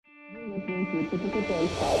You're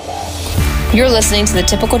listening to the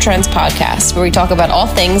Typical Trends podcast, where we talk about all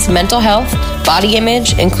things mental health, body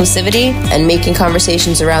image, inclusivity, and making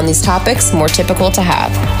conversations around these topics more typical to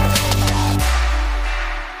have.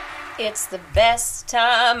 It's the best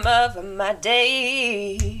time of my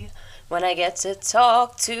day when I get to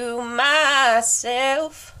talk to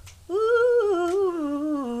myself. Ooh,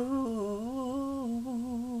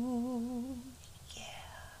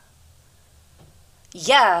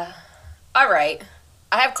 yeah. All right.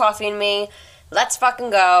 I have coffee in me. Let's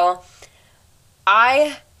fucking go.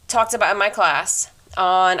 I talked about in my class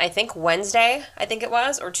on, I think, Wednesday,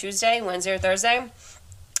 or Tuesday, Wednesday or Thursday.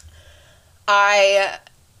 I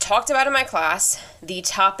talked about in my class the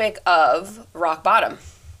topic of rock bottom.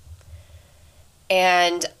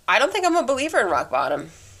 And I don't think I'm a believer in rock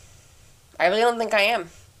bottom. I really don't think I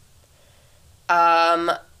am.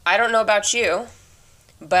 I don't know about you,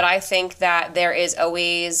 but I think that there is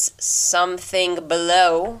always something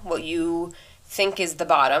below what you think is the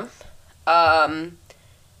bottom. I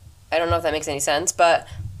don't know if that makes any sense, but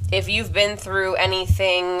if you've been through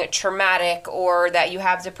anything traumatic, or that you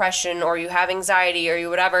have depression, or you have anxiety, or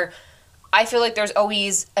you whatever, I feel like there's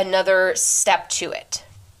always another step to it.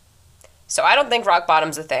 So I don't think rock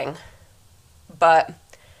bottom's a thing, but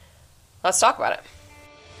let's talk about it.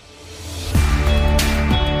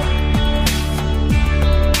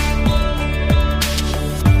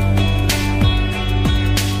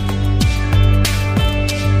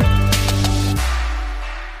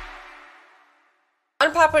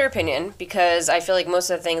 Unpopular opinion, because I feel like most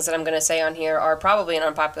of the things that I'm going to say on here are probably an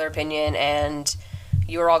unpopular opinion, and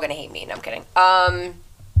you're all going to hate me. No, I'm kidding.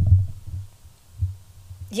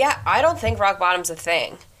 Yeah, I don't think rock bottom's a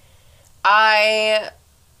thing. I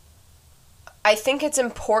think it's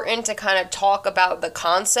important to kind of talk about the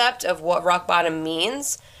concept of what rock bottom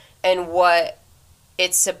means and what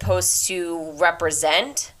it's supposed to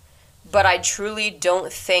represent, but I truly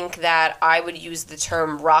don't think that I would use the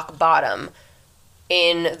term rock bottom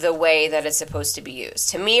in the way that it's supposed to be used.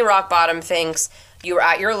 To me, rock bottom thinks you're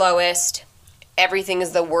at your lowest, everything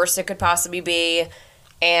is the worst it could possibly be,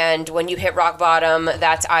 and when you hit rock bottom,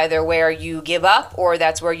 that's either where you give up or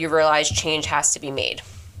that's where you realize change has to be made.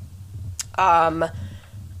 I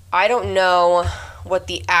don't know what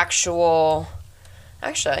the actual...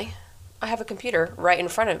 Actually, I have a computer right in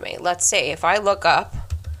front of me. Let's see. If I look up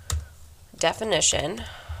definition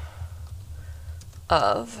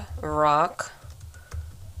of rock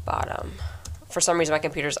bottom. For some reason, my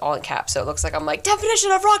computer's all in caps, so it looks like I'm like,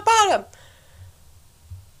 definition of rock bottom!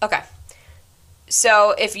 Okay.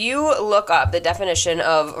 So if you look up the definition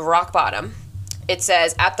of rock bottom, it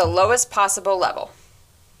says, at the lowest possible level.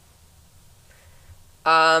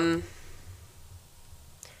 What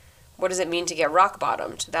does it mean to get rock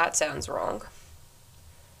bottomed? That sounds wrong.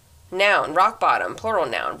 Noun, rock bottom, plural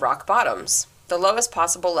noun, rock bottoms. The lowest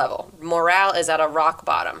possible level. Morale is at a rock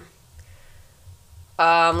bottom.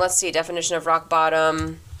 Let's see, definition of rock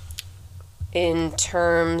bottom in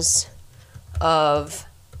terms of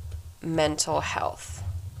mental health.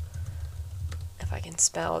 If I can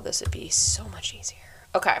spell, this would be so much easier.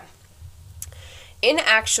 Okay. In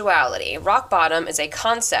actuality, rock bottom is a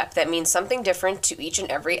concept that means something different to each and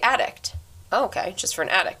every addict. Oh, okay, just for an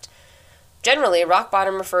addict. Generally, rock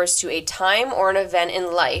bottom refers to a time or an event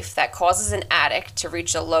in life that causes an addict to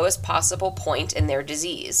reach the lowest possible point in their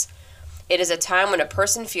disease. It is a time when a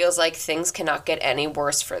person feels like things cannot get any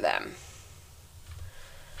worse for them.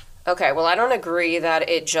 Okay, well, I don't agree that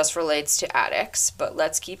it just relates to addicts, but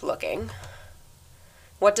let's keep looking.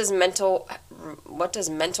 What does mental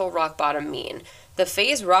rock bottom mean? The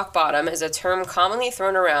phrase rock bottom is a term commonly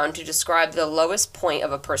thrown around to describe the lowest point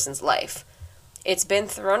of a person's life. It's been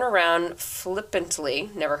thrown around flippantly,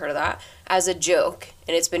 never heard of that, as a joke,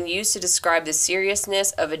 and it's been used to describe the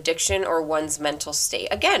seriousness of addiction or one's mental state.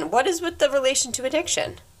 Again, what is with the relation to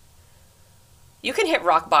addiction? You can hit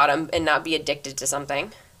rock bottom and not be addicted to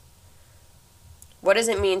something. What does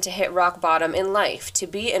it mean to hit rock bottom in life? To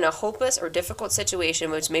be in a hopeless or difficult situation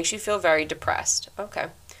which makes you feel very depressed. Okay.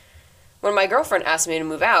 When my girlfriend asked me to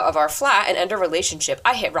move out of our flat and end a relationship,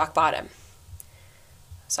 I hit rock bottom.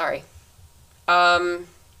 Sorry. So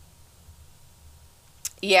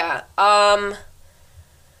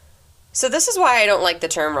this is why I don't like the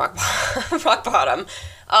term rock bottom.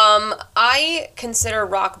 I consider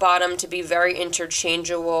rock bottom to be very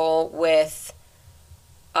interchangeable with,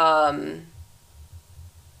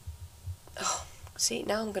 see,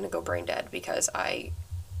 now I'm going to go brain dead because I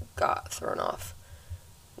got thrown off.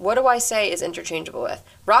 What do I say is interchangeable with?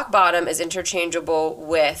 Rock bottom is interchangeable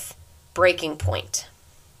with breaking point,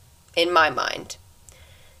 in my mind.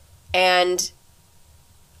 And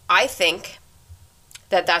I think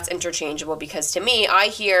that that's interchangeable, because to me, I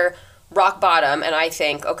hear rock bottom and I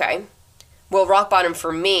think, okay, well, rock bottom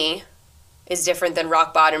for me is different than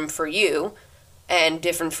rock bottom for you, and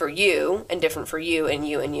different for you, and different for you, and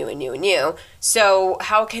you, and you, and you, and you. So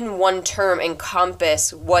how can one term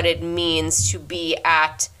encompass what it means to be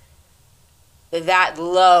at that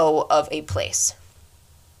low of a place?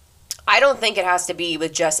 I don't think it has to be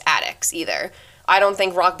with just addicts either. I don't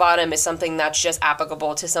think rock bottom is something that's just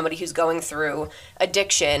applicable to somebody who's going through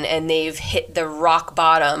addiction and they've hit the rock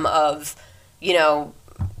bottom of, you know,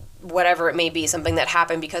 whatever it may be, something that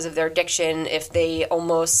happened because of their addiction, if they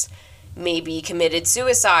almost maybe committed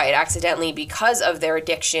suicide accidentally because of their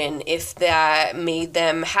addiction, if that made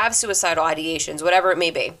them have suicidal ideations, whatever it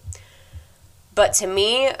may be. But to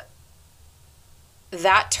me,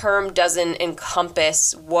 that term doesn't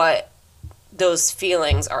encompass what those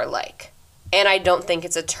feelings are like. And I don't think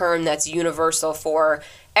it's a term that's universal for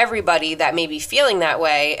everybody that may be feeling that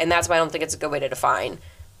way, and that's why I don't think it's a good way to define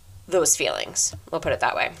those feelings. We'll put it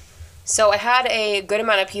that way. So I had a good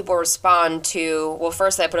amount of people respond to, well,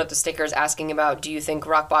 first I put up the stickers asking about, do you think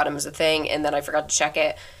rock bottom is a thing? And then I forgot to check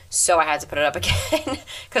it, so I had to put it up again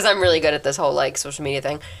because I'm really good at this whole, like, social media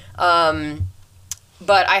thing.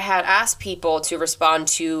 But I had asked people to respond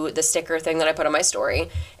to the sticker thing that I put on my story,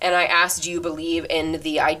 and I asked, do you believe in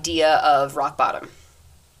the idea of rock bottom?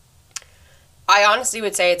 I honestly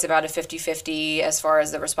would say it's about a 50-50 as far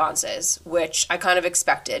as the responses, which I kind of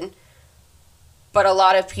expected. But a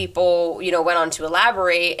lot of people, you know, went on to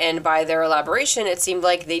elaborate, and by their elaboration, it seemed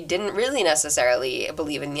like they didn't really necessarily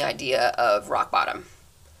believe in the idea of rock bottom.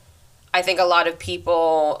 I think a lot of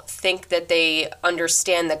people think that they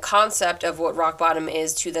understand the concept of what rock bottom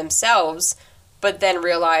is to themselves, but then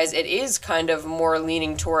realize it is kind of more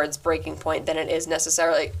leaning towards breaking point than it is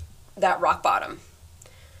necessarily that rock bottom.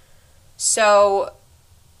 So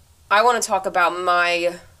I want to talk about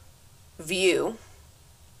my view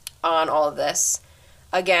on all of this.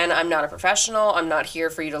 Again, I'm not a professional. I'm not here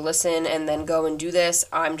for you to listen and then go and do this.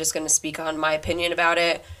 I'm just going to speak on my opinion about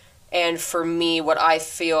it. And for me, what I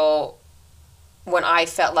feel when I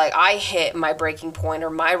felt like I hit my breaking point or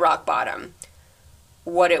my rock bottom,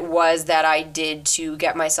 what it was that I did to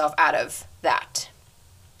get myself out of that.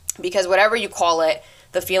 Because whatever you call it,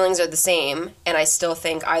 the feelings are the same. And I still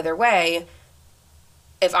think either way,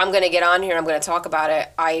 if I'm going to get on here and I'm going to talk about it,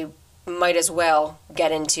 I might as well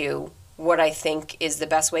get into what I think is the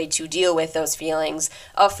best way to deal with those feelings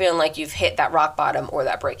of feeling like you've hit that rock bottom or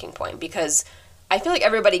that breaking point. Because I feel like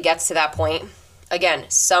everybody gets to that point. Again,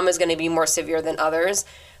 some is going to be more severe than others,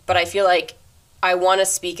 but I feel like I want to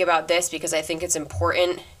speak about this because I think it's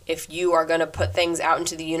important if you are going to put things out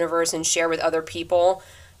into the universe and share with other people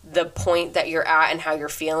the point that you're at and how you're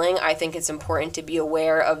feeling. I think it's important to be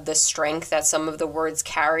aware of the strength that some of the words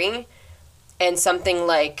carry, and something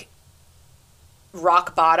like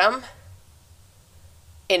rock bottom,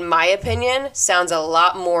 in my opinion, sounds a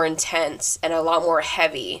lot more intense and a lot more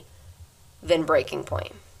heavy than breaking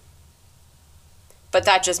point. But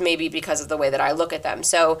that just may be because of the way that I look at them.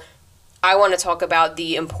 So I want to talk about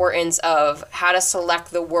the importance of how to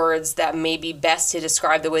select the words that may be best to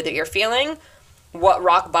describe the way that you're feeling, what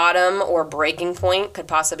rock bottom or breaking point could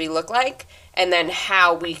possibly look like, and then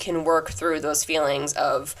how we can work through those feelings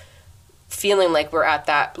of feeling like we're at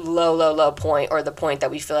that low point, or the point that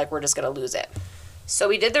we feel like we're just going to lose it. So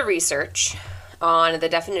we did the research on the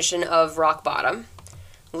definition of rock bottom.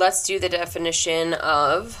 Let's do the definition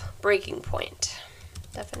of breaking point.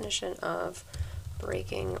 Definition of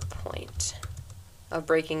breaking point. Of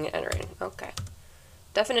breaking and entering. Okay.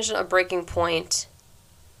 Definition of breaking point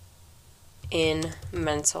in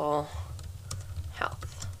mental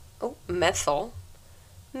health. Oh, menthol.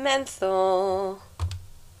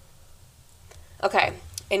 Okay.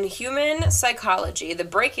 In human psychology, the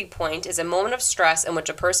breaking point is a moment of stress in which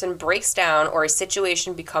a person breaks down or a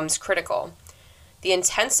situation becomes critical. The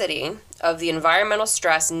intensity of the environmental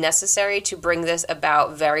stress necessary to bring this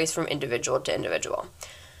about varies from individual to individual.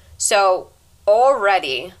 So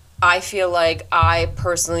already, I feel like I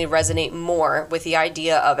personally resonate more with the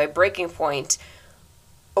idea of a breaking point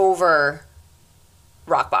over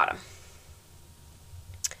rock bottom.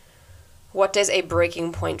 What does a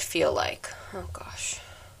breaking point feel like? Oh gosh.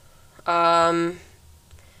 I'm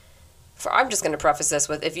just going to preface this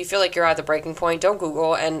with, if you feel like you're at the breaking point, don't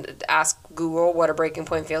Google and ask Google what a breaking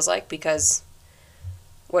point feels like, because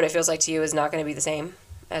what it feels like to you is not going to be the same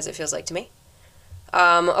as it feels like to me.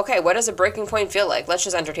 Okay, what does a breaking point feel like? Let's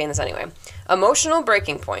just entertain this anyway. Emotional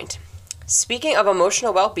breaking point. Speaking of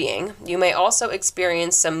emotional well-being, you may also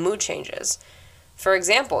experience some mood changes. For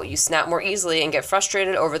example, you snap more easily and get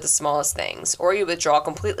frustrated over the smallest things, or you withdraw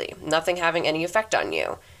completely, nothing having any effect on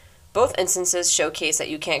you. Both instances showcase that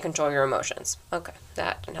you can't control your emotions. Okay,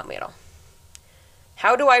 that didn't help me at all.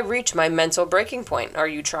 How do I reach my mental breaking point? Are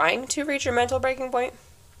you trying to reach your mental breaking point?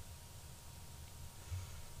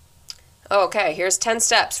 Okay, here's 10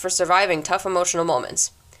 steps for surviving tough emotional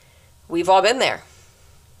moments. We've all been there.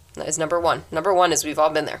 That is number one. Number one is we've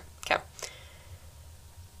all been there. Okay.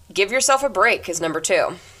 Give yourself a break is number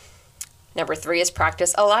 2. Number 3 is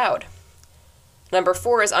practice aloud. Number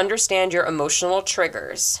 4 is understand your emotional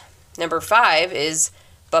triggers. Number 5 is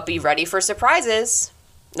but be ready for surprises.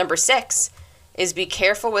 Number 6 is be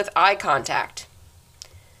careful with eye contact.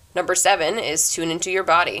 Number 7 is tune into your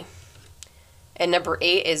body. And number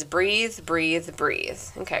 8 is breathe, breathe, breathe.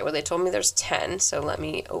 Okay, well, they told me there's 10, so let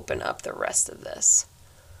me open up the rest of this.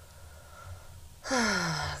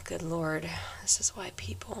 Good Lord, this is why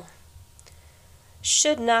people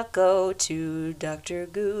should not go to Dr.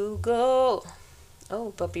 Google.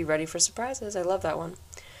 Oh, but be ready for surprises. I love that one.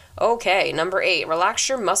 Okay, number 8, relax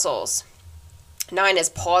your muscles. 9 is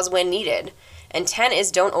pause when needed. And 10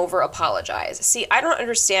 is don't over-apologize. See, I don't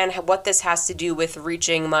understand what this has to do with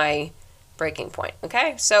reaching my breaking point,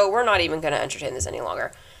 okay? So we're not even going to entertain this any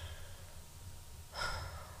longer.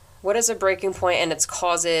 What is a breaking point and its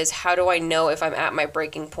causes? How do I know if I'm at my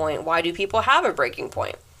breaking point? Why do people have a breaking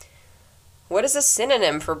point? What is a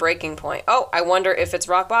synonym for breaking point? Oh, I wonder if it's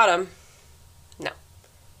rock bottom. No.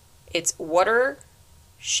 It's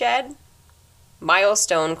watershed,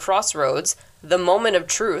 milestone, crossroads, the moment of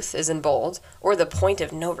truth is in bold, or the point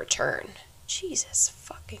of no return. Jesus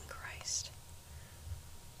fucking Christ.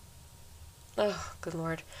 Oh, good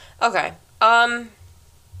Lord. Okay.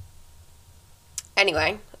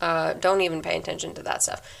 Anyway, don't even pay attention to that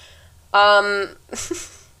stuff. Well,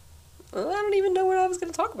 I don't even know what I was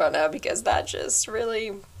going to talk about now because that just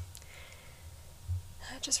really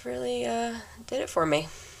did it for me.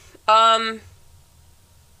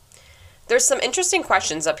 There's some interesting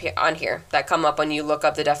questions up here on here that come up when you look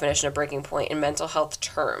up the definition of breaking point in mental health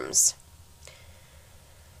terms.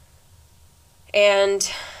 And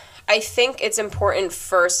I think it's important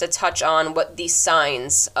first to touch on what the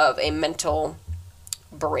signs of a mental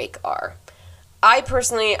break are. I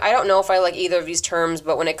personally, I don't know if I like either of these terms,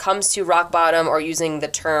 but when it comes to rock bottom or using the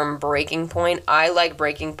term breaking point, I like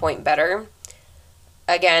breaking point better.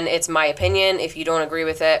 Again, it's my opinion. If you don't agree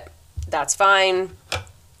with it, that's fine.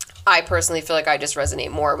 I personally feel like I just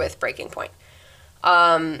resonate more with breaking point.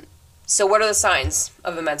 So what are the signs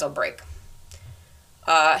of a mental break?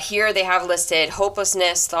 Here they have listed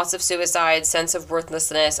hopelessness, thoughts of suicide, sense of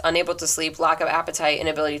worthlessness, unable to sleep, lack of appetite,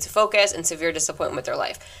 inability to focus, and severe disappointment with their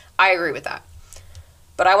life. I agree with that.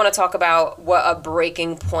 But I want to talk about what a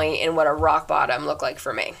breaking point and what a rock bottom look like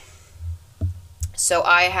for me. So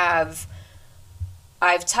I've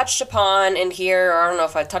touched upon in here, or I don't know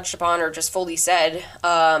if I touched upon or just fully said,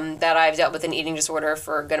 that I've dealt with an eating disorder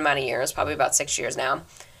for a good amount of years, probably about 6 years now.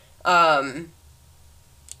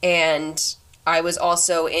 And I was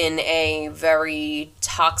also in a very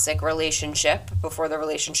toxic relationship before the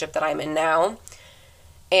relationship that I'm in now.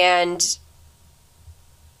 And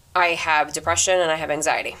I have depression and I have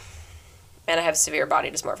anxiety. And I have severe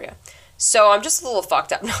body dysmorphia. So I'm just a little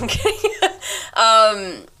fucked up. No, I'm kidding.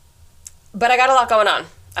 But I got a lot going on.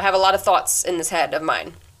 I have a lot of thoughts in this head of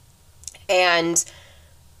mine. And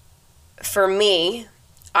for me,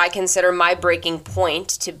 I consider my breaking point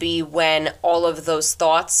to be when all of those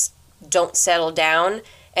thoughts don't settle down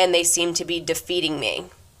and they seem to be defeating me.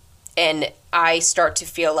 And I start to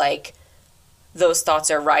feel like those thoughts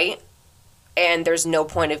are right and there's no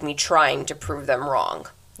point of me trying to prove them wrong.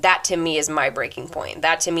 That to me is my breaking point.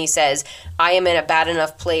 That to me says I am in a bad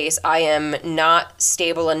enough place. I am not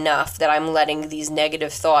stable enough that I'm letting these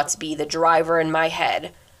negative thoughts be the driver in my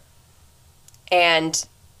head. And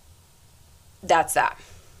that's that.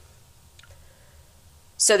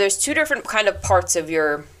 So there's two different kind of parts of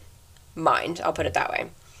your mind. I'll put it that way.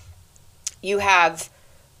 You have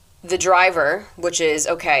the driver, which is,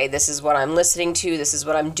 okay, this is what I'm listening to, this is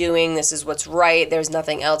what I'm doing, this is what's right, there's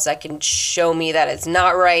nothing else that can show me that it's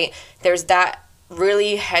not right. There's that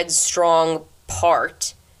really headstrong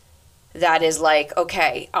part that is like,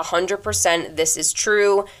 okay, 100% this is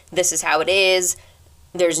true, this is how it is,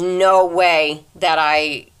 there's no way that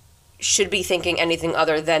I should be thinking anything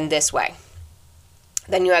other than this way.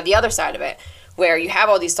 Then you have the other side of it, where you have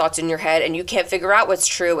all these thoughts in your head and you can't figure out what's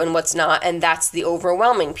true and what's not, and that's the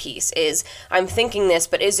overwhelming piece is, I'm thinking this,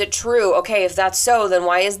 but is it true? Okay, if that's so, then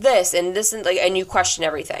why is this? And this, and you question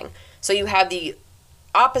everything. So you have the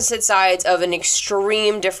opposite sides of an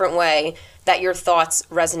extreme different way that your thoughts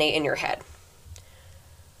resonate in your head.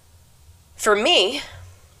 For me,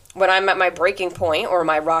 when I'm at my breaking point or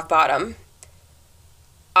my rock bottom,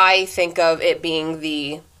 I think of it being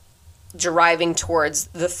the driving towards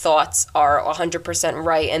the thoughts are 100%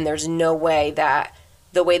 right, and there's no way that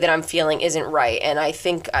the way that I'm feeling isn't right. And I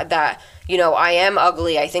think that, I am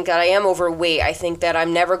ugly. I think that I am overweight. I think that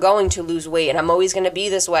I'm never going to lose weight and I'm always going to be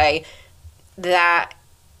this way. That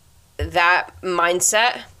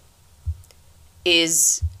mindset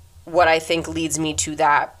is what I think leads me to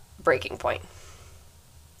that breaking point.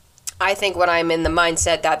 I think when I'm in the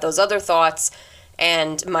mindset that those other thoughts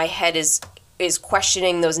and my head is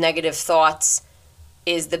questioning those negative thoughts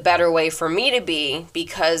is the better way for me to be,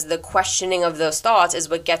 because the questioning of those thoughts is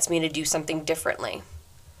what gets me to do something differently,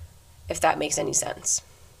 if that makes any sense.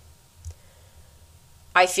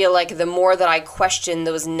 I feel like the more that I question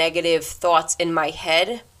those negative thoughts in my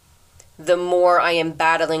head, the more I am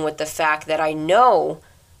battling with the fact that I know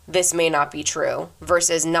this may not be true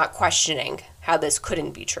versus not questioning how this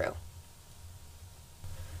couldn't be true.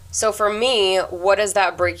 So for me, what does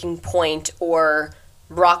that breaking point or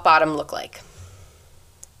rock bottom look like?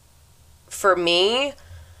 For me,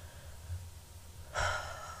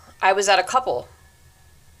 I was at a couple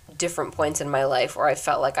different points in my life where I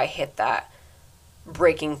felt like I hit that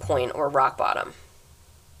breaking point or rock bottom.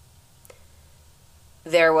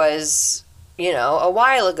 There was, a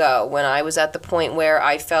while ago when I was at the point where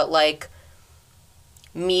I felt like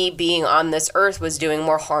me being on this earth was doing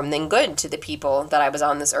more harm than good to the people that I was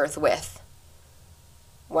on this earth with.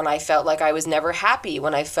 When I felt like I was never happy,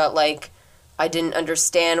 when I felt like I didn't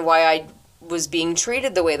understand why I was being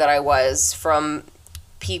treated the way that I was from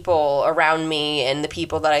people around me and the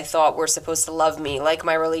people that I thought were supposed to love me, like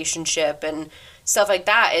my relationship and stuff like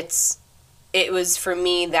that. It was, for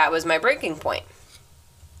me, that was my breaking point.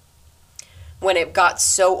 When it got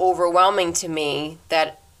so overwhelming to me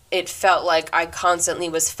that it felt like I constantly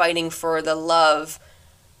was fighting for the love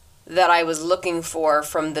that I was looking for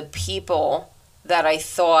from the people that I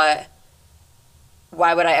thought,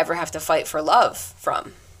 why would I ever have to fight for love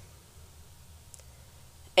from?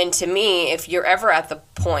 And to me, if you're ever at the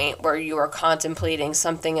point where you are contemplating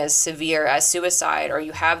something as severe as suicide, or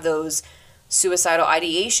you have those suicidal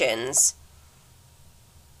ideations,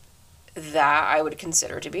 that I would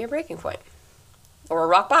consider to be a breaking point or a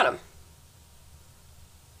rock bottom.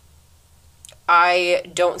 I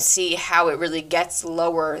don't see how it really gets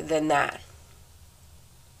lower than that.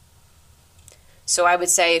 So I would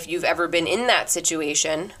say if you've ever been in that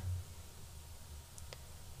situation,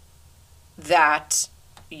 that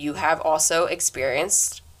you have also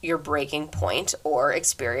experienced your breaking point or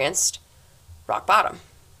experienced rock bottom.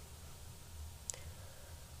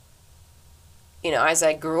 As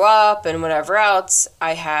I grew up and whatever else,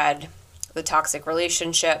 I had the toxic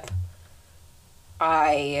relationship.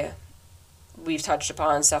 We've touched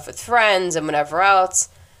upon stuff with friends and whatever else.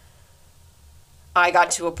 I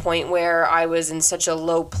got to a point where I was in such a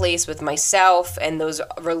low place with myself and those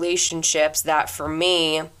relationships that for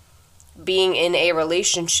me, being in a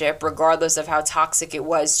relationship, regardless of how toxic it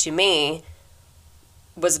was to me,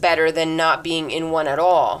 was better than not being in one at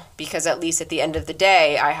all. Because at least at the end of the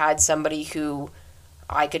day, I had somebody who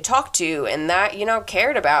I could talk to and that,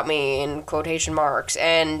 cared about me, in quotation marks,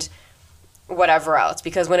 and whatever else.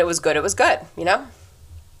 Because when it was good,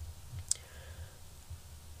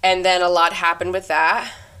 And then a lot happened with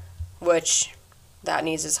that, which that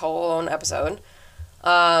needs its whole own episode.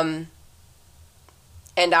 And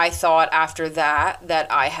I thought after that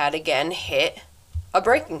I had again hit a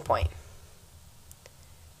breaking point.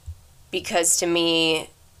 Because to me,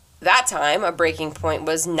 that time, a breaking point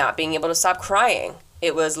was not being able to stop crying.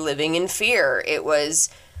 It was living in fear. It was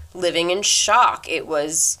living in shock. It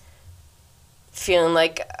was feeling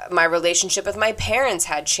like my relationship with my parents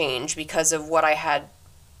had changed because of what I had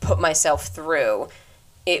put myself through.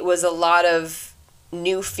 It was a lot of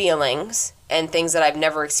new feelings and things that I've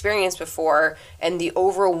never experienced before, and the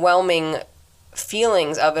overwhelming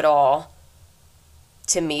feelings of it all,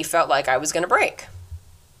 to me, felt like I was going to break.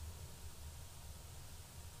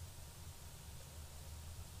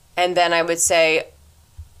 And then I would say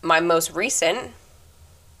my most recent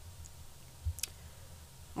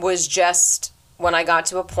was just when I got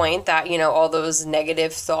to a point that, all those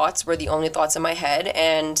negative thoughts were the only thoughts in my head,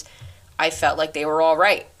 and I felt like they were all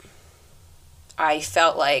right. I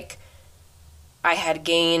felt like I had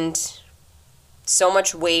gained so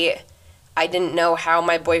much weight. I didn't know how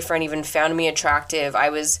my boyfriend even found me attractive. I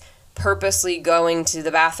was purposely going to the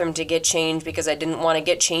bathroom to get changed because I didn't want to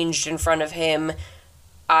get changed in front of him.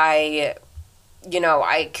 I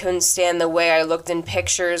couldn't stand the way I looked in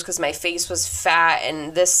pictures because my face was fat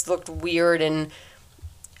and this looked weird, and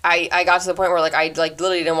I got to the point where, like, I, like,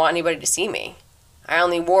 literally didn't want anybody to see me. I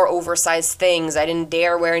only wore oversized things. I didn't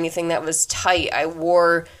dare wear anything that was tight. I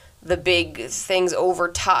wore the big things over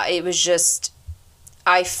top. It was just,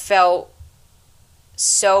 I felt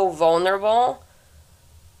so vulnerable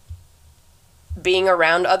being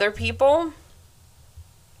around other people.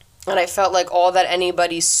 And I felt like all that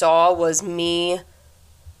anybody saw was me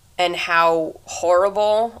and how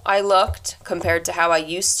horrible I looked compared to how I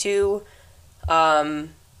used to.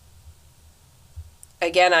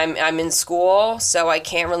 Again, I'm in school, so I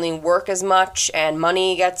can't really work as much, and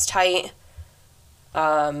money gets tight.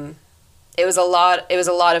 It was a lot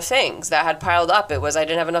of things that had piled up. It was, I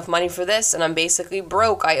didn't have enough money for this, and I'm basically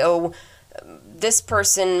broke. I owe this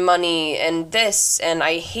person money and this, and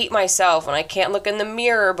I hate myself, and I can't look in the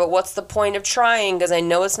mirror, but what's the point of trying, because I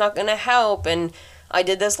know it's not going to help, and I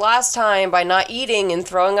did this last time by not eating and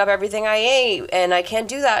throwing up everything I ate, and I can't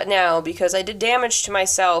do that now because I did damage to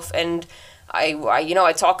myself. And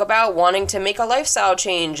I talk about wanting to make a lifestyle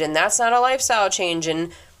change, and that's not a lifestyle change,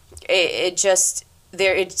 and it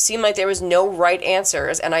seemed like there was no right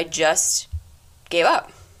answers, and I just gave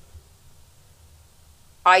up.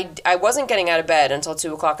 I wasn't getting out of bed until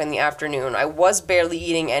 2 o'clock in the afternoon. I was barely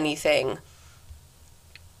eating anything.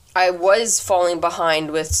 I was falling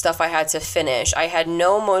behind with stuff I had to finish. I had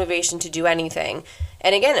no motivation to do anything.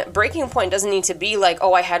 And again, breaking point doesn't need to be like,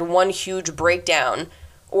 oh, I had one huge breakdown,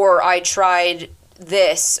 or I tried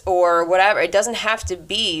this, or whatever. It doesn't have to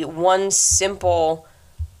be one simple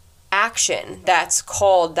action that's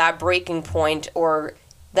called that breaking point, or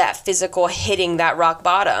that physical hitting that rock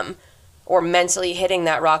bottom, or mentally hitting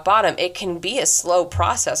that rock bottom. It can be a slow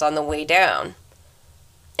process on the way down.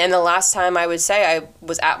 And the last time I would say I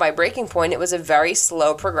was at my breaking point, it was a very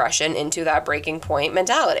slow progression into that breaking point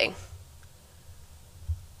mentality.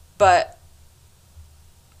 But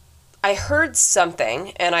I heard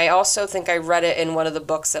something, and I also think I read it in one of the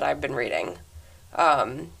books that I've been reading.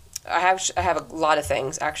 I have a lot of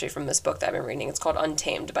things, actually, from this book that I've been reading. It's called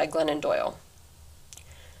Untamed by Glennon Doyle.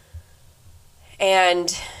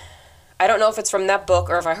 And I don't know if it's from that book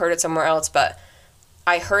or if I heard it somewhere else, but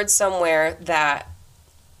I heard somewhere that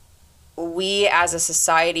we as a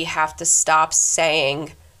society have to stop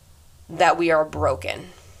saying that we are broken.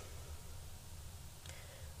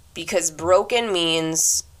 Because broken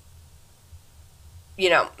means,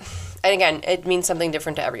 and again, it means something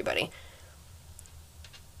different to everybody.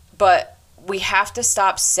 But we have to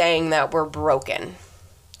stop saying that we're broken.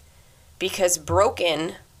 Because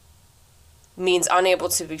broken means unable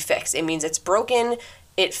to be fixed. It means it's broken,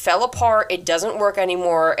 it fell apart, it doesn't work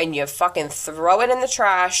anymore, and you fucking throw it in the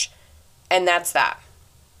trash, and that's that.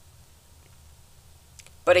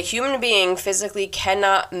 But a human being physically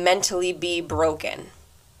cannot mentally be broken.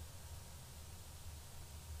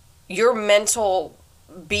 Your mental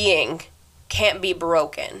being can't be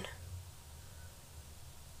broken.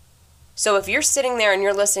 So if you're sitting there and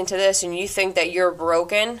you're listening to this and you think that you're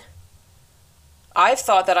broken, I've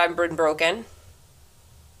thought that I've been broken,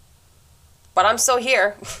 but I'm still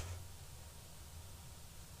here.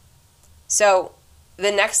 So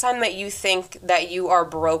the next time that you think that you are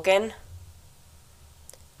broken,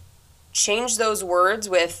 change those words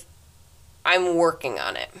with, I'm working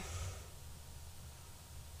on it.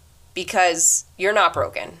 Because you're not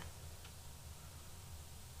broken.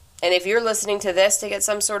 And if you're listening to this to get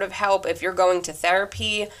some sort of help, if you're going to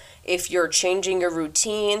therapy, if you're changing your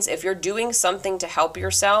routines, if you're doing something to help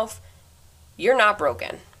yourself, you're not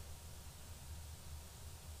broken.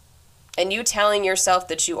 And you telling yourself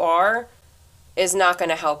that you are is not going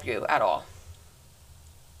to help you at all.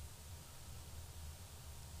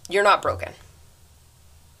 You're not broken.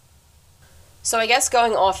 So I guess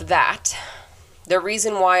going off that, the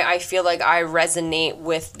reason why I feel like I resonate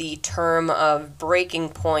with the term of breaking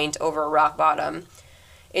point over rock bottom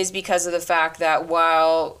is because of the fact that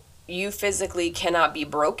while you physically cannot be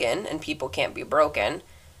broken and people can't be broken,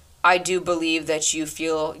 I do believe that you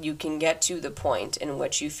feel you can get to the point in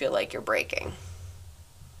which you feel like you're breaking.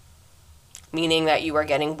 Meaning that you are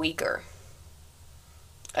getting weaker.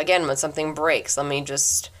 Again, when something breaks, let me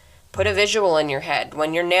just put a visual in your head.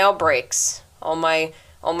 When your nail breaks, all my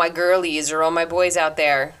girlies or all my boys out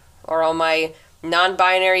there, or all my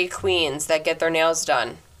non-binary queens that get their nails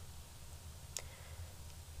done.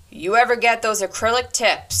 You ever get those acrylic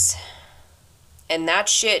tips and that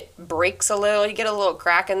shit breaks a little, you get a little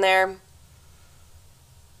crack in there,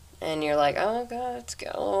 and you're like, oh god, it's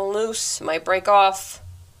getting a little loose, might break off.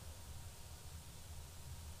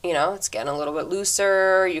 It's getting a little bit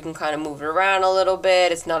looser, you can kind of move it around a little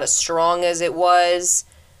bit, it's not as strong as it was.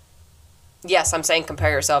 Yes, I'm saying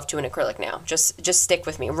compare yourself to an acrylic nail. Just stick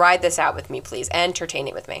with me. Ride this out with me, please. Entertain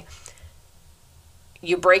it with me.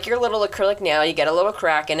 You break your little acrylic nail, you get a little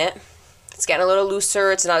crack in it. It's getting a little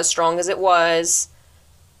looser, it's not as strong as it was.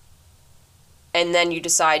 And then you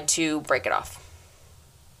decide to break it off.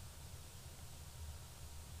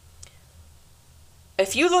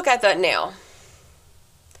 If you look at that nail,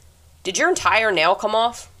 did your entire nail come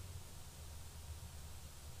off?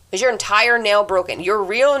 Is your entire nail broken? Your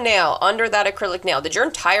real nail under that acrylic nail, did your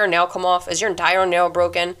entire nail come off? Is your entire nail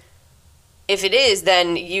broken? If it is,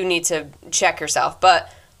 then you need to check yourself.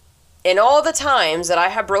 But in all the times that I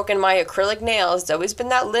have broken my acrylic nails, it's always been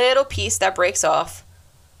that little piece that breaks off.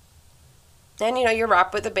 And, you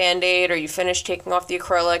wrap with a Band-Aid or you finish taking off the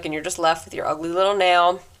acrylic and you're just left with your ugly little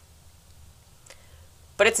nail.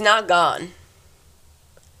 But it's not gone.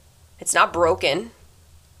 It's not broken.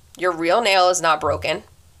 Your real nail is not broken.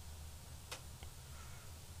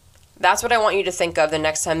 That's what I want you to think of the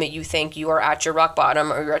next time that you think you are at your rock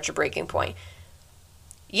bottom or you're at your breaking point.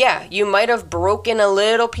 Yeah, you might have broken a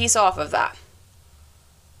little piece off of that.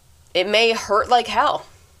 It may hurt like hell,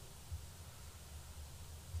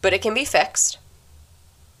 but it can be fixed.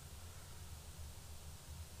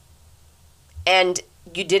 And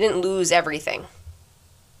you didn't lose everything.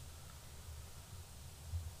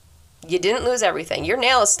 You didn't lose everything. Your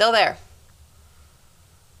nail is still there.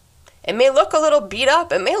 It may look a little beat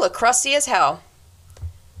up. It may look crusty as hell.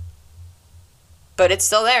 But it's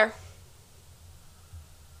still there.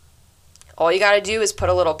 All you got to do is put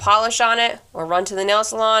a little polish on it or run to the nail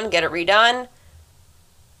salon, get it redone.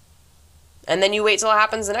 And then you wait till it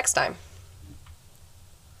happens the next time.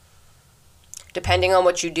 Depending on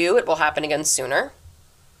what you do, it will happen again sooner.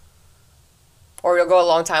 Or you'll go a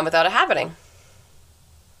long time without it happening.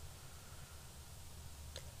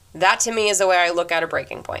 That to me is the way I look at a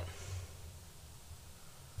breaking point.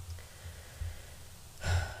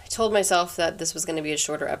 I told myself that this was going to be a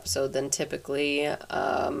shorter episode than typically,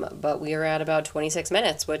 but we are at about 26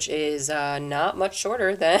 minutes, which is not much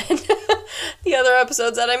shorter than the other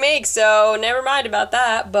episodes that I make, so never mind about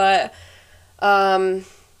that. But I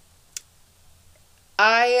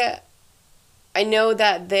know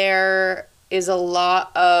that there is a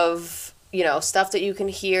lot of stuff that you can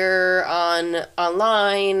hear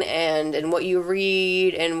online and what you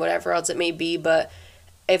read and whatever else it may be, but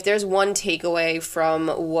if there's one takeaway from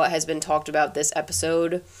what has been talked about this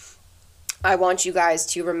episode, I want you guys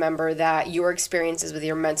to remember that your experiences with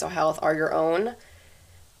your mental health are your own.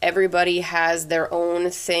 Everybody has their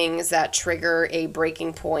own things that trigger a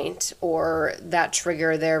breaking point or that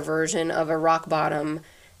trigger their version of a rock bottom.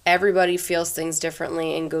 Everybody feels things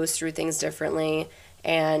differently and goes through things differently.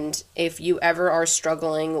 And if you ever are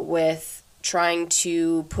struggling with trying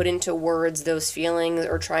to put into words those feelings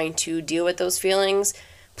or trying to deal with those feelings,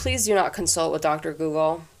 please do not consult with Dr.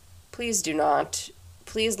 Google. Please do not.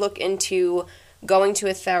 Please look into going to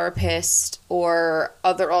a therapist or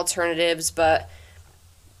other alternatives, but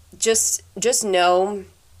just know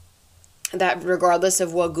that regardless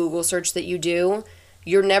of what Google search that you do,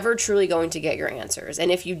 you're never truly going to get your answers. And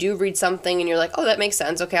if you do read something and you're like, oh, that makes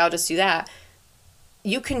sense, okay, I'll just do that.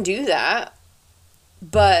 You can do that,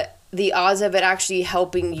 but the odds of it actually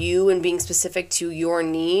helping you and being specific to your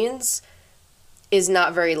needs is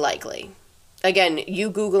not very likely. Again,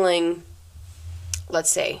 you Googling, let's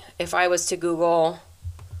say, if I was to Google,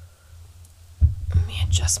 let me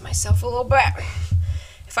adjust myself a little bit.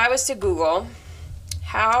 If I was to Google,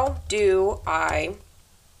 how do I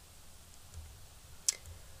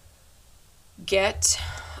get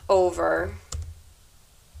over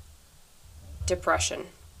depression?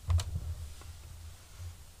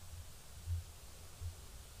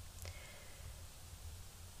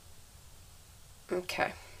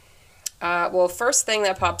 Okay. Well, first thing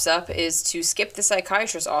that pops up is to skip the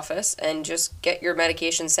psychiatrist's office and just get your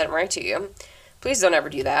medication sent right to you. Please don't ever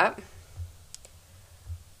do that.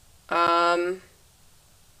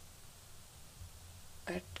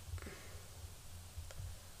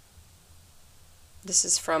 This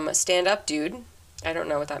is from a Stand Up Dude. I don't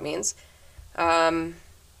know what that means.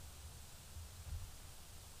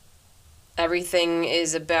 Everything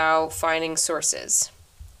is about finding sources.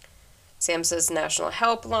 Sam says National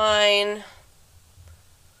Helpline.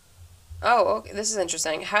 Oh, okay, this is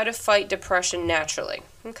interesting. How to fight depression naturally.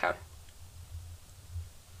 Okay.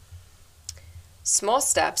 Small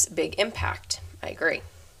steps, big impact. I agree.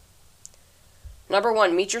 Number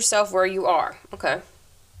 1, meet yourself where you are. Okay.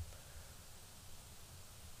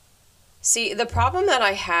 See, the problem that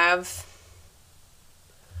I have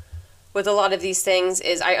with a lot of these things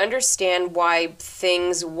is I understand why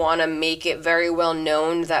things want to make it very well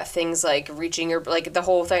known that things like reaching your, like the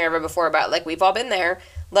whole thing I read before about like we've all been there,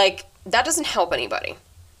 like that doesn't help anybody.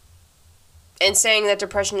 And saying that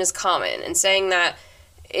depression is common and saying that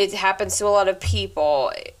it happens to a lot of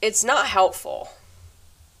people, it's not helpful.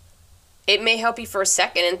 It may help you for a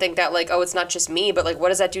second and think that like, oh, it's not just me, but like what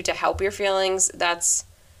does that do to help your feelings? That's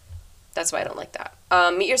why I don't like that.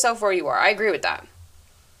 Meet yourself where you are. I agree with that.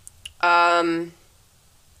 Now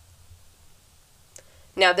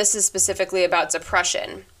this is specifically about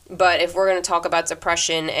depression, but if we're going to talk about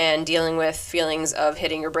depression and dealing with feelings of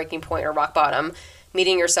hitting your breaking point or rock bottom,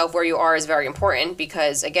 meeting yourself where you are is very important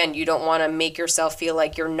because, again, you don't want to make yourself feel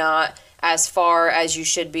like you're not as far as you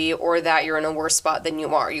should be or that you're in a worse spot than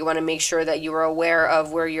you are. You want to make sure that you are aware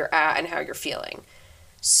of where you're at and how you're feeling.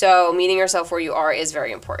 So meeting yourself where you are is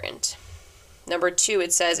very important. Number 2,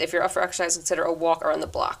 it says, if you're up for exercise, consider a walk around the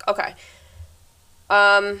block. Okay.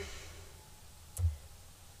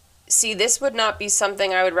 See, this would not be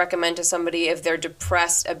something I would recommend to somebody if they're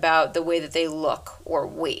depressed about the way that they look or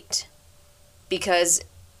weight. Because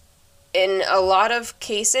in a lot of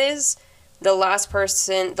cases, the last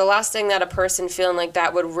thing that a person feeling like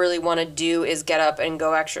that would really want to do is get up and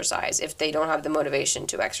go exercise if they don't have the motivation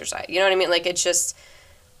to exercise. You know what I mean? Like, it's just...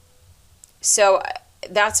 So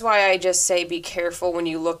that's why I just say be careful when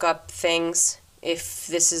you look up things, if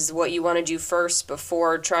this is what you want to do first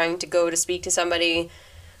before trying to go to speak to somebody.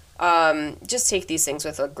 Just take these things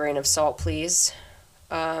with a grain of salt, please.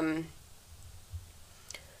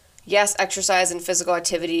 Yes, exercise and physical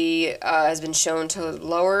activity has been shown to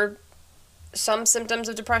lower some symptoms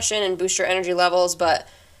of depression and boost your energy levels, but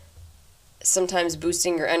sometimes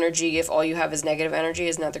boosting your energy if all you have is negative energy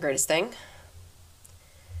is not the greatest thing.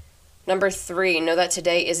 Number 3, know that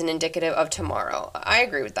today isn't indicative of tomorrow. I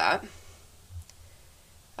agree with that.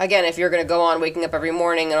 Again, if you're going to go on waking up every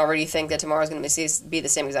morning and already think that tomorrow's going to be the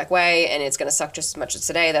same exact way and it's going to suck just as much as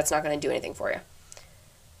today, that's not going to do anything for you.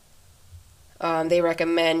 They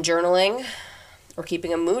recommend journaling or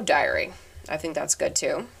keeping a mood diary. I think that's good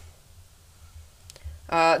too.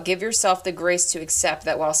 Give yourself the grace to accept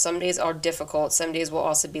that while some days are difficult, some days will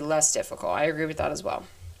also be less difficult. I agree with that as well.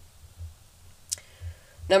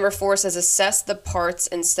 Number 4 says assess the parts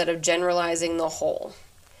instead of generalizing the whole.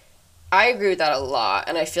 I agree with that a lot,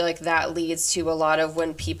 and I feel like that leads to a lot of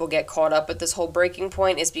when people get caught up with this whole breaking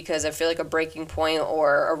point is because I feel like a breaking point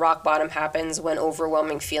or a rock bottom happens when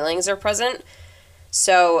overwhelming feelings are present.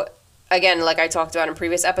 So, again, like I talked about in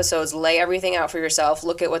previous episodes, lay everything out for yourself,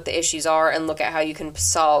 look at what the issues are, and look at how you can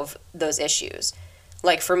solve those issues.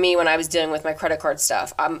 Like for me, when I was dealing with my credit card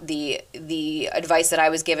stuff, the advice that I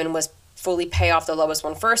was given was fully pay off the lowest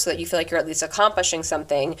one first so that you feel like you're at least accomplishing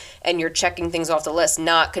something and you're checking things off the list,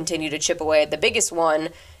 not continue to chip away at the biggest one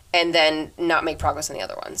and then not make progress on the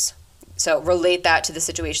other ones. So relate that to the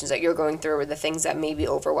situations that you're going through or the things that may be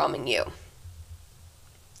overwhelming you.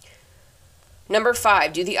 Number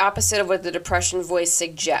 5, do the opposite of what the depression voice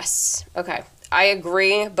suggests. Okay, I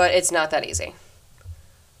agree, but it's not that easy.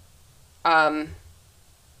 Yeah,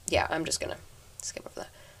 I'm just going to skip over that.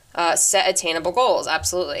 Set attainable goals.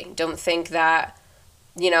 Absolutely. Don't think that,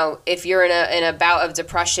 if you're in a bout of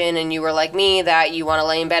depression and you were like me, that you want to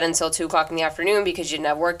lay in bed until 2 o'clock in the afternoon because you didn't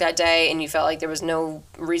have work that day and you felt like there was no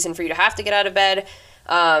reason for you to have to get out of bed.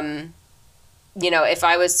 If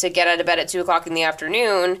I was to get out of bed at 2 o'clock in the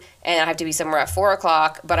afternoon and I have to be somewhere at 4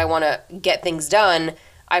 o'clock, but I want to get things done,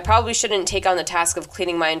 I probably shouldn't take on the task of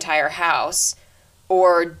cleaning my entire house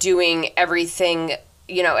or doing everything,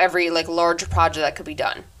 every large project that could be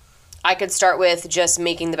done. I could start with just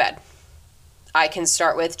making the bed. I can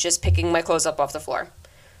start with just picking my clothes up off the floor.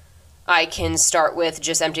 I can start with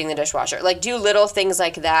just emptying the dishwasher. Do little things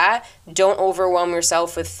like that. Don't overwhelm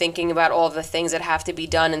yourself with thinking about all the things that have to be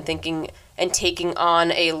done and thinking and taking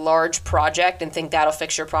on a large project and think that'll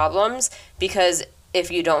fix your problems. Because if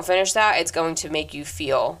you don't finish that, it's going to make you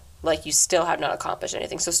feel like you still have not accomplished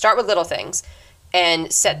anything. So start with little things.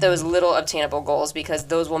 And set those little obtainable goals because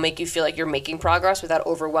those will make you feel like you're making progress without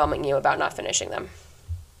overwhelming you about not finishing them.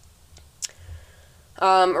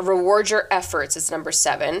 Reward your efforts is number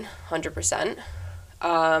 7, 100%.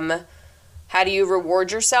 How do you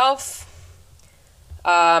reward yourself?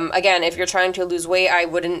 Again, if you're trying to lose weight, I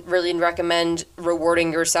wouldn't really recommend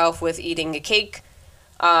rewarding yourself with eating a cake.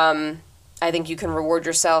 I think you can reward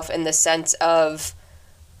yourself in the sense of,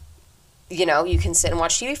 you can sit and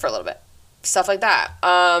watch TV for a little bit. Stuff like that.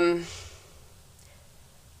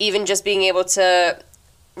 Even just being able to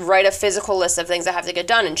write a physical list of things that have to get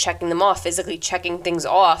done and checking them off, physically checking things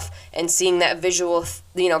off and seeing that visual,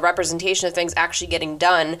 representation of things actually getting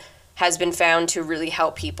done has been found to really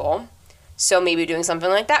help people. So maybe doing something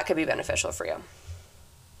like that could be beneficial for you.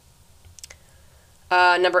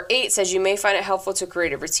 Number 8 says you may find it helpful to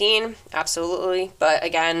create a routine. Absolutely. But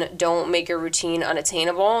again, don't make your routine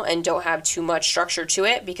unattainable and don't have too much structure to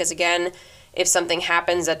it, because again, if something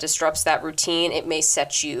happens that disrupts that routine, it may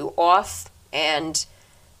set you off. And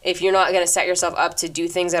if you're not going to set yourself up to do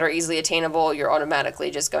things that are easily attainable, you're automatically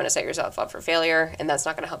just going to set yourself up for failure, and that's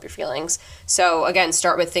not going to help your feelings. So again,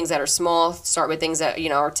 start with things that are small. Start with things that,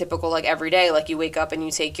 are typical, like every day. Like you wake up and you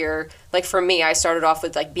take like for me, I started off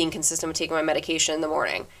with like being consistent with taking my medication in the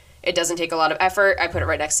morning. It doesn't take a lot of effort. I put it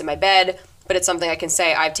right next to my bed, but it's something I can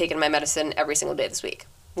say I've taken my medicine every single day this week.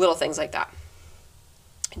 Little things like that.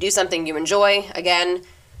 Do something you enjoy. Again,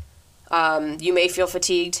 you may feel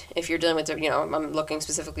fatigued if you're dealing with, I'm looking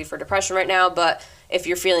specifically for depression right now, but if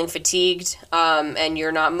you're feeling fatigued and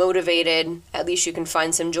you're not motivated, at least you can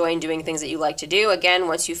find some joy in doing things that you like to do. Again,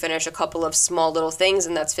 once you finish a couple of small little things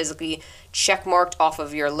and that's physically check marked off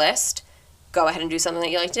of your list, go ahead and do something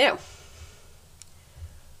that you like to do.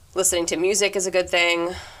 Listening to music is a good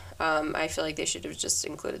thing. I feel like they should have just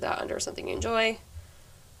included that under something you enjoy.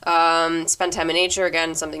 Spend time in nature,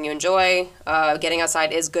 again, something you enjoy. Getting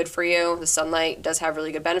outside is good for you. The sunlight does have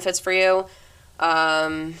really good benefits for you.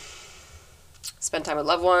 Spend time with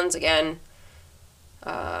loved ones, again.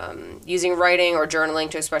 Using writing or journaling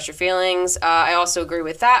to express your feelings. I also agree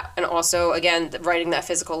with that. And also, again, writing that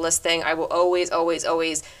physical list thing, I will always, always,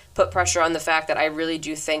 always put pressure on the fact that I really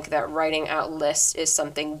do think that writing out lists is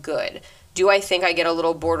something good. Do I think I get a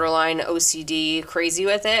little borderline OCD crazy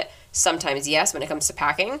with it? Sometimes yes, when it comes to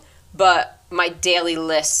packing, but my daily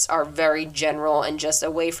lists are very general and just a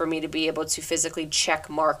way for me to be able to physically check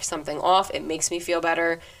mark something off. It makes me feel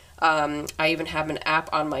better. I even have an app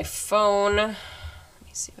on my phone. Let me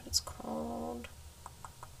see what it's called.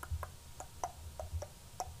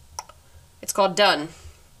 It's called Done.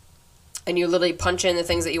 And you literally punch in the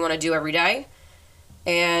things that you want to do every day.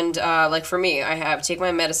 And like for me, I take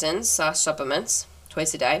my medicines, supplements,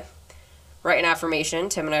 twice a day. Write an affirmation.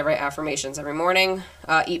 Tim and I write affirmations every morning.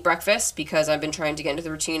 Eat breakfast, because I've been trying to get into the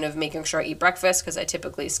routine of making sure I eat breakfast, because I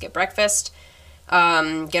typically skip breakfast.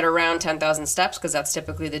 Get around 10,000 steps, because that's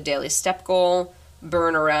typically the daily step goal.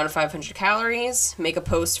 Burn around 500 calories. Make a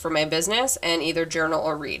post for my business, and either journal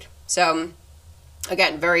or read. So,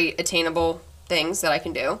 again, very attainable things that I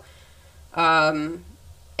can do.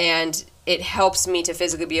 And it helps me to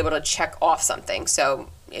physically be able to check off something. So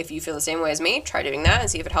if you feel the same way as me, try doing that and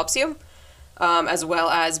see if it helps you. As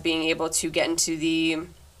well as being able to get into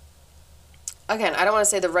again, I don't want to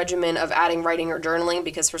say the regimen of adding writing or journaling,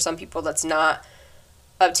 because for some people that's not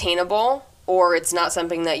obtainable, or it's not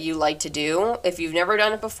something that you like to do. If you've never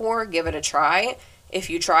done it before, give it a try.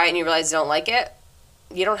 If you try it and you realize you don't like it,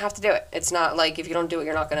 you don't have to do it. It's not like if you don't do it,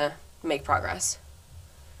 you're not going to make progress.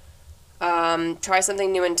 Try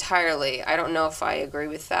something new entirely. I don't know if I agree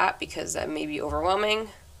with that, because that may be overwhelming.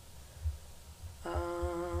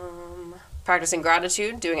 Practicing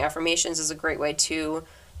gratitude, doing affirmations is a great way to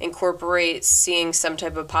incorporate seeing some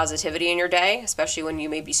type of positivity in your day, especially when you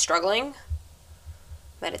may be struggling.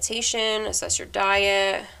 Meditation, assess your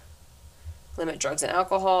diet, limit drugs and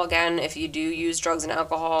alcohol. Again, if you do use drugs and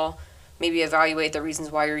alcohol, maybe evaluate the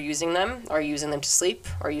reasons why you're using them. Are you using them to sleep?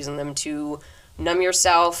 Are you using them to numb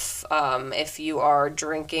yourself? If you are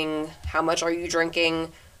drinking, how much are you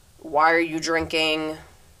drinking? Why are you drinking?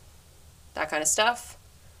 That kind of stuff.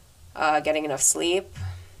 Getting enough sleep,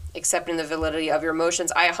 accepting the validity of your emotions.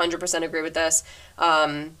 I 100% agree with this.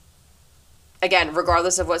 Again,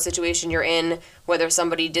 regardless of what situation you're in, whether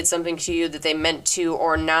somebody did something to you that they meant to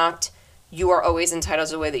or not, you are always entitled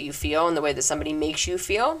to the way that you feel and the way that somebody makes you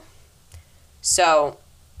feel. So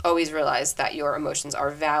always realize that your emotions are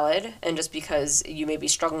valid, and just because you may be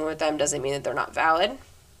struggling with them doesn't mean that they're not valid.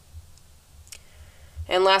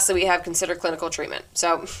 And lastly, we have consider clinical treatment.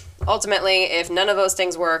 So ultimately, if none of those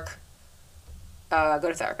things work, go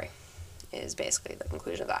to therapy is basically the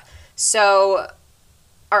conclusion of that. So,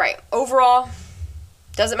 all right, overall,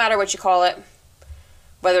 doesn't matter what you call it,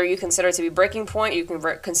 whether you consider it to be breaking point, you can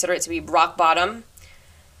consider it to be rock bottom.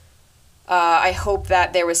 I hope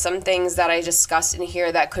that there was some things that I discussed in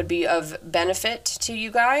here that could be of benefit to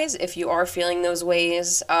you guys if you are feeling those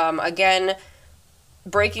ways. Again,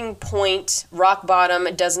 breaking point, rock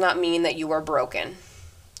bottom, does not mean that you are broken.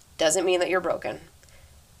 Doesn't mean that you're broken.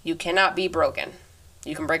 You cannot be broken.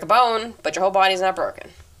 You can break a bone, but your whole body's not broken.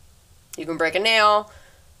 You can break a nail,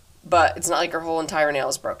 but it's not like your whole entire nail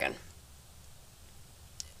is broken.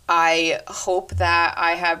 I hope that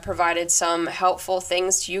I have provided some helpful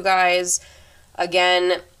things to you guys.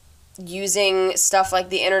 Again, using stuff like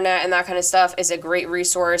the internet and that kind of stuff is a great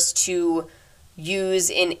resource to use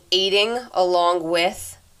in aiding along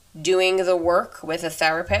with doing the work with a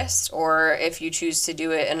therapist, or if you choose to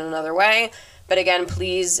do it in another way. But again,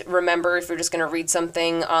 please remember, if you're just going to read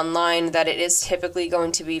something online, that it is typically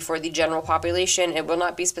going to be for the general population. It will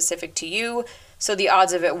not be specific to you, so the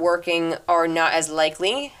odds of it working are not as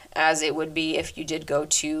likely as it would be if you did go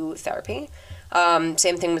to therapy.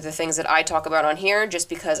 Same thing with the things that I talk about on here. Just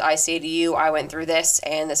because I say to you, I went through this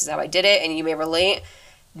and this is how I did it, and you may relate,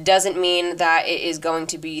 doesn't mean that it is going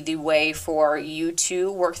to be the way for you to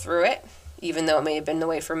work through it, even though it may have been the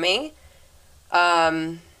way for me.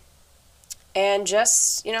 And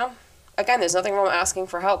just, again, there's nothing wrong with asking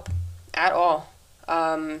for help at all.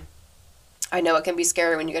 I know it can be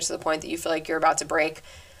scary when you get to the point that you feel like you're about to break,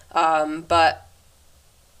 but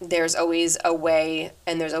there's always a way,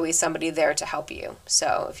 and there's always somebody there to help you.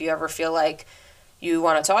 So if you ever feel like you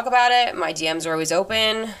want to talk about it, my DMs are always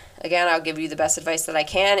open. Again, I'll give you the best advice that I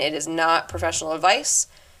can. It is not professional advice,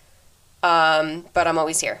 but I'm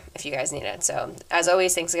always here if you guys need it. So as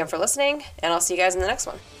always, thanks again for listening, and I'll see you guys in the next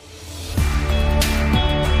one.